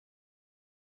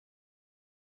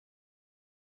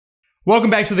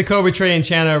Welcome back to the Cobra Trading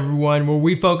channel, everyone, where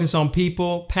we focus on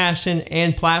people, passion,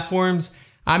 and platforms.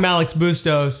 I'm Alex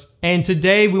Bustos, and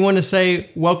today we want to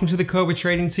say welcome to the Cobra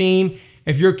Trading team.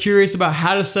 If you're curious about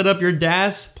how to set up your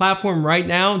DAS platform right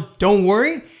now, don't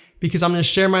worry, because I'm going to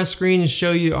share my screen and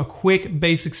show you a quick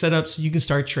basic setup so you can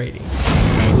start trading.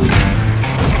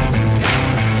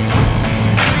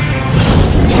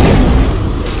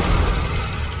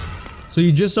 So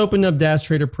you just opened up DAS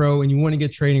Trader Pro and you want to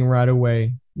get trading right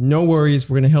away. No worries,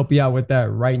 we're going to help you out with that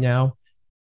right now.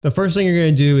 The first thing you're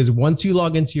going to do is once you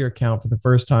log into your account for the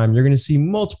first time, you're going to see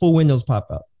multiple windows pop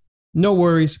up. No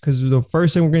worries, because the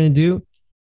first thing we're going to do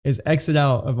is exit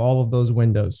out of all of those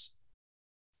windows.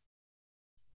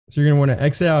 So you're going to want to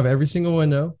exit out of every single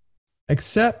window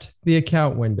except the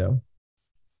account window,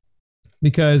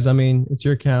 because I mean, it's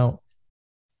your account,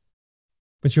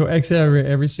 but you'll exit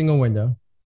every single window.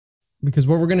 Because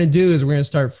what we're going to do is we're going to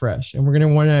start fresh, and we're going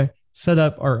to want to set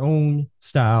up our own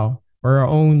style or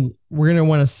we're going to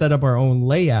want to set up our own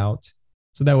layout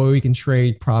so that way we can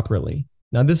trade properly.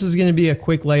 Now, this is going to be a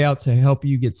quick layout to help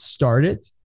you get started.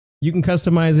 You can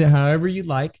customize it however you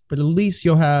like, but at least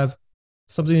you'll have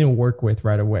something to work with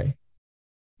right away.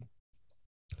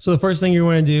 So the first thing you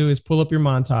want to do is pull up your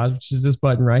montage, which is this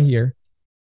button right here.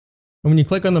 And when you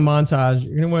click on the montage,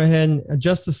 you're going to go ahead and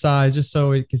adjust the size just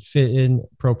so it could fit in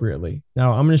appropriately.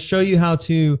 Now, I'm going to show you how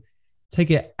to take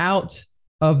it out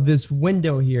of this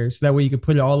window here so that way you can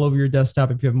put it all over your desktop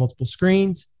if you have multiple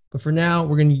screens. But for now,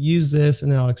 we're going to use this,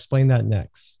 and then I'll explain that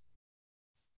next.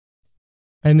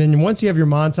 And then once you have your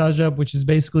montage up, which is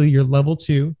basically your level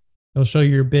 2, it'll show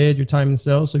you your bid, your time and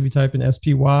sell. So if you type in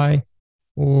SPY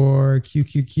or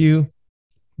QQQ,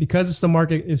 because the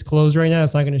market is closed right now,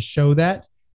 it's not going to show that.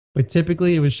 But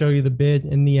typically, it would show you the bid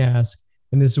and the ask,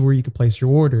 and this is where you can place your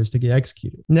orders to get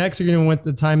executed. Next, you're going to want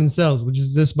the time and sells, which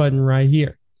is this button right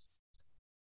here.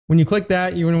 When you click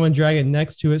that, you're going to want to drag it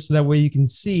next to it so that way you can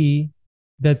see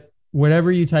that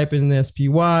whatever you type in the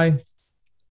SPY,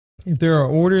 if there are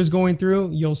orders going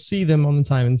through, you'll see them on the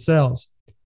time and sells.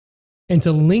 And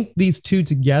to link these two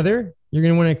together, you're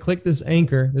going to want to click this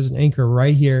anchor. There's an anchor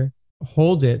right here.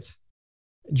 Hold it,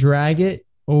 drag it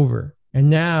over, and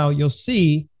now you'll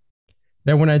see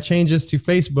that when I change this to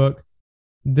Facebook,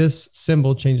 this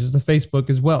symbol changes to Facebook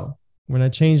as well. When I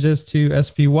change this to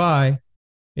SPY,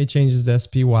 it changes to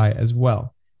SPY as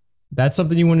well. That's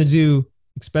something you want to do,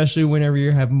 especially whenever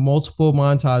you have multiple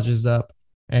montages up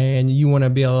and you want to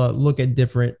be able to look at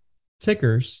different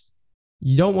tickers.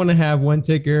 You don't want to have one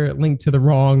ticker linked to the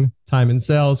wrong time and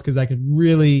sells, because that could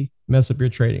really mess up your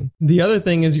trading. The other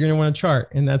thing is you're going to want a chart,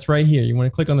 and that's right here. You want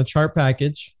to click on the chart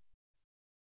package.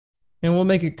 And we'll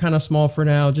make it kind of small for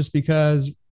now just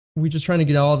because we're just trying to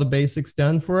get all the basics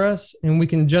done for us, and we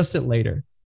can adjust it later.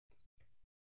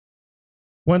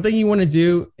 One thing you want to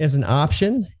do as an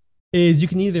option is you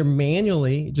can either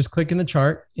manually just click in the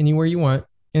chart anywhere you want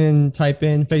and type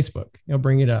in Facebook. It'll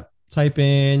bring it up. Type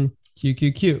in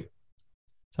QQQ.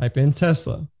 Type in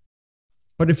Tesla.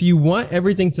 But if you want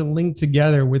everything to link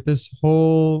together with this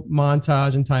whole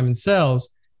montage and time and sells,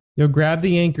 you'll grab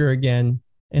the anchor again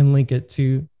and link it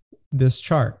to this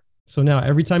chart. So now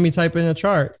every time you type in a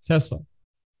chart, Tesla,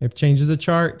 it changes the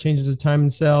chart, changes the time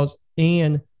and sells,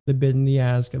 and the bid and the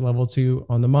ask at level 2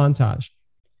 on the montage.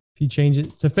 If you change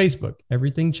it to Facebook,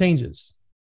 everything changes.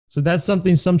 So that's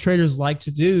something some traders like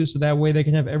to do, so that way they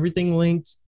can have everything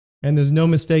linked and there's no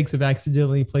mistakes of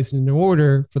accidentally placing an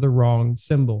order for the wrong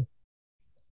symbol.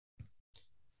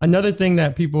 Another thing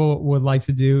that people would like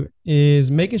to do is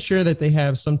making sure that they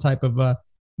have some type of a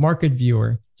market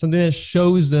viewer, something that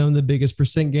shows them the biggest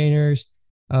percent gainers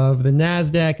of the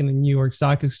NASDAQ and the New York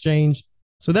Stock Exchange.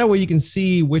 So that way you can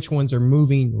see which ones are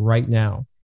moving right now.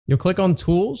 You'll click on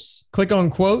tools, click on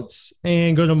quotes,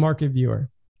 and go to market viewer.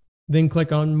 Then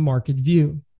click on market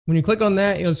view. When you click on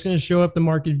that, it's going to show up the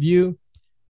market view.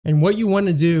 And what you want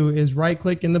to do is right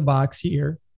click in the box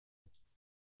here.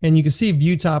 And you can see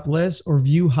view top list or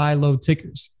view high low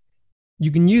tickers.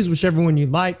 You can use whichever one you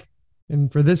like. And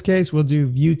for this case, we'll do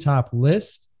view top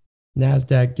list,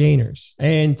 NASDAQ gainers.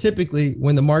 And typically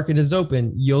when the market is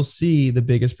open, you'll see the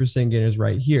biggest percent gainers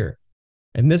right here.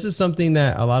 And this is something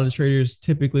that a lot of traders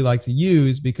typically like to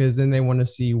use because then they want to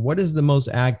see what is the most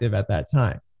active at that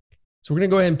time. So we're going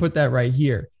to go ahead and put that right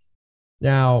here.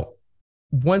 Now,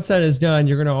 once that is done,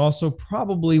 you're going to also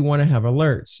probably want to have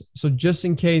alerts. So just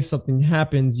in case something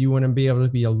happens, you want to be able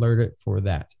to be alerted for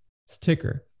that. It's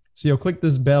ticker. So you'll click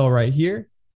this bell right here.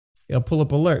 It'll pull up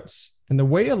alerts. And the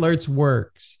way alerts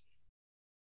works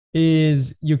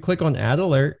is you click on add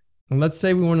alert. And let's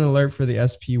say we want an alert for the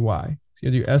SPY. So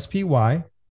you'll do SPY.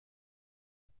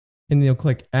 and you'll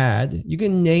click add. You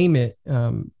can name it,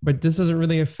 but this doesn't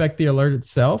really affect the alert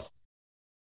itself.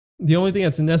 The only thing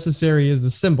that's necessary is the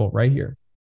symbol right here.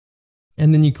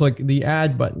 And then you click the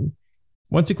add button.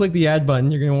 Once you click the add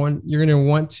button, you're going to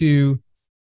want to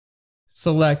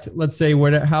select, let's say,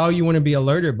 how you want to be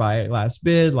alerted by it. Last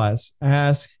bid, last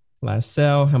ask, last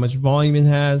sell, how much volume it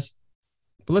has.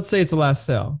 But let's say it's a last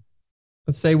sell.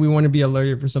 Let's say we want to be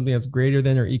alerted for something that's greater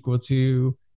than or equal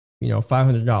to,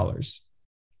 $500.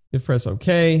 You press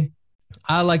OK.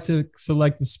 I like to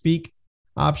select the speak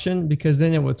option because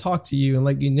then it will talk to you and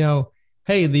let you know,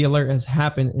 hey, the alert has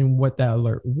happened and what that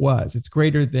alert was. It's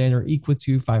greater than or equal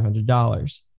to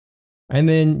 $500. And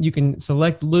then you can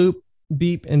select loop,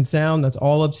 beep, and sound. That's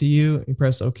all up to you. And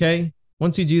press OK.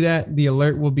 Once you do that, the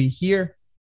alert will be here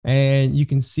and you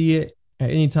can see it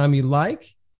at any time you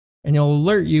like. And it'll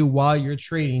alert you while you're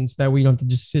trading so that way you don't have to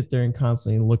just sit there and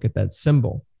constantly look at that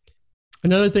symbol.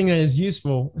 Another thing that is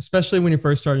useful, especially when you're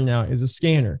first starting out, is a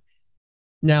scanner.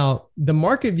 Now, the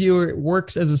market viewer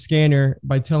works as a scanner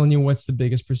by telling you what's the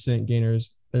biggest percent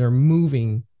gainers that are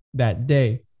moving that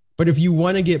day. But if you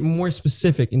want to get more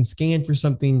specific and scan for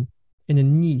something in a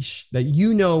niche that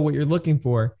you know what you're looking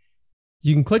for,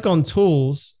 you can click on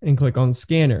tools and click on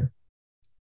scanner.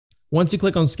 Once you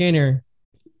click on scanner,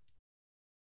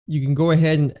 you can go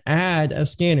ahead and add a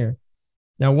scanner.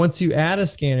 Now, once you add a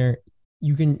scanner,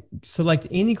 you can select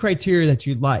any criteria that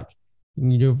you'd like. You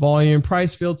can do a volume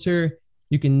price filter.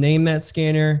 You can name that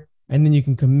scanner and then you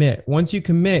can commit. Once you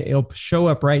commit, it'll show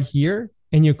up right here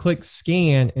and you'll click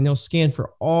scan and it'll scan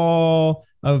for all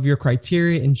of your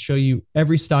criteria and show you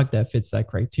every stock that fits that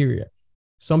criteria.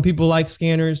 Some people like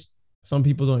scanners. Some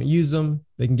people don't use them.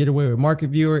 They can get away with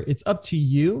market viewer. It's up to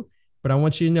you, but I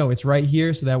want you to know it's right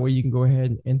here. So that way you can go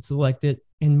ahead and select it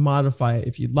and modify it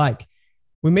if you'd like.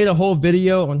 We made a whole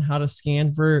video on how to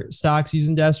scan for stocks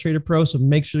using Dash Trader Pro, so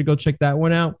make sure to go check that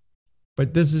one out.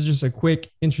 But this is just a quick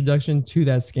introduction to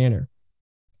that scanner.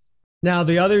 Now,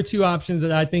 the other two options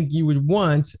that I think you would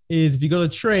want is if you go to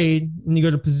trade and you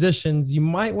go to positions, you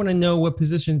might want to know what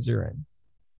positions you're in.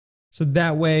 So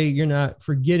that way you're not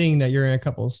forgetting that you're in a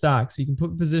couple of stocks. So you can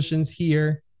put positions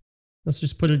here. Let's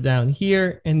just put it down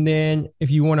here. And then if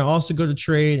you want to also go to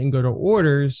trade and go to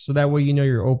orders, so that way you know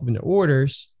you're open to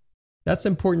orders. That's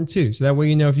important too. So that way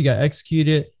you know if you got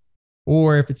executed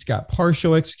or if it's got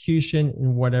partial execution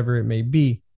and whatever it may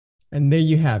be. And there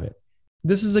you have it.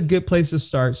 This is a good place to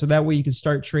start. So that way you can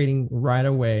start trading right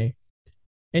away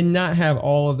and not have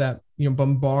all of that,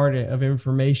 bombarded of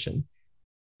information.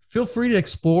 Feel free to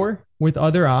explore with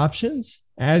other options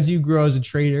as you grow as a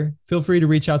trader. Feel free to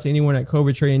reach out to anyone at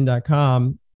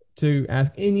cobratrading.com to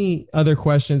ask any other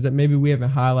questions that maybe we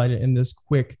haven't highlighted in this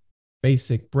quick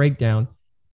basic breakdown.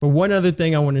 But one other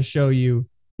thing I want to show you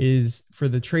is for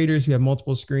the traders who have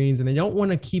multiple screens and they don't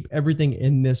want to keep everything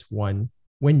in this one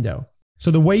window. So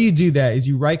the way you do that is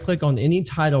you right click on any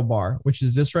title bar, which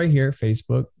is this right here,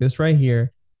 Facebook, this right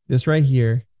here, this right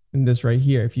here, and this right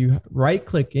here. If you right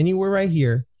click anywhere right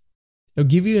here, it'll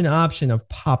give you an option of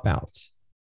pop out.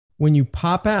 When you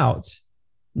pop out,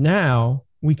 now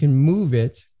we can move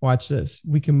it. Watch this.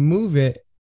 We can move it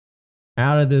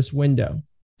out of this window.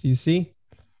 Do you see?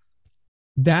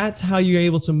 That's how you're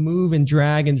able to move and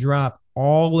drag and drop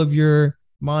all of your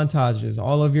montages,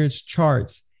 all of your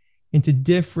charts into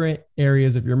different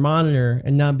areas of your monitor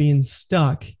and not being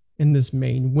stuck in this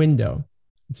main window.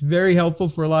 It's very helpful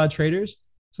for a lot of traders.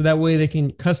 So that way they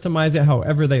can customize it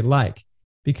however they like.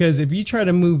 Because if you try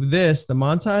to move this, the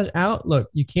montage out, look,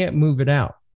 you can't move it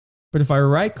out. But if I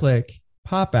right click,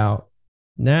 pop out,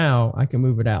 now I can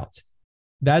move it out.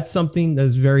 That's something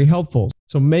that's very helpful.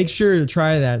 So make sure to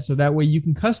try that so that way you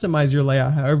can customize your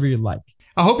layout however you like.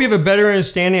 I hope you have a better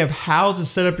understanding of how to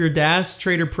set up your Dash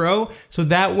Trader Pro so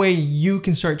that way you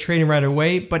can start trading right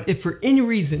away. But if for any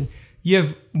reason you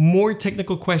have more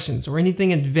technical questions or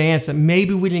anything advanced that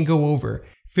maybe we didn't go over,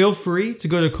 feel free to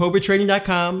go to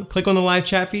cobratrading.com, click on the live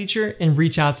chat feature and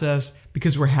reach out to us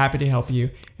because we're happy to help you.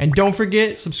 And don't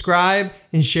forget, subscribe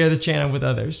and share the channel with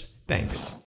others. Thanks.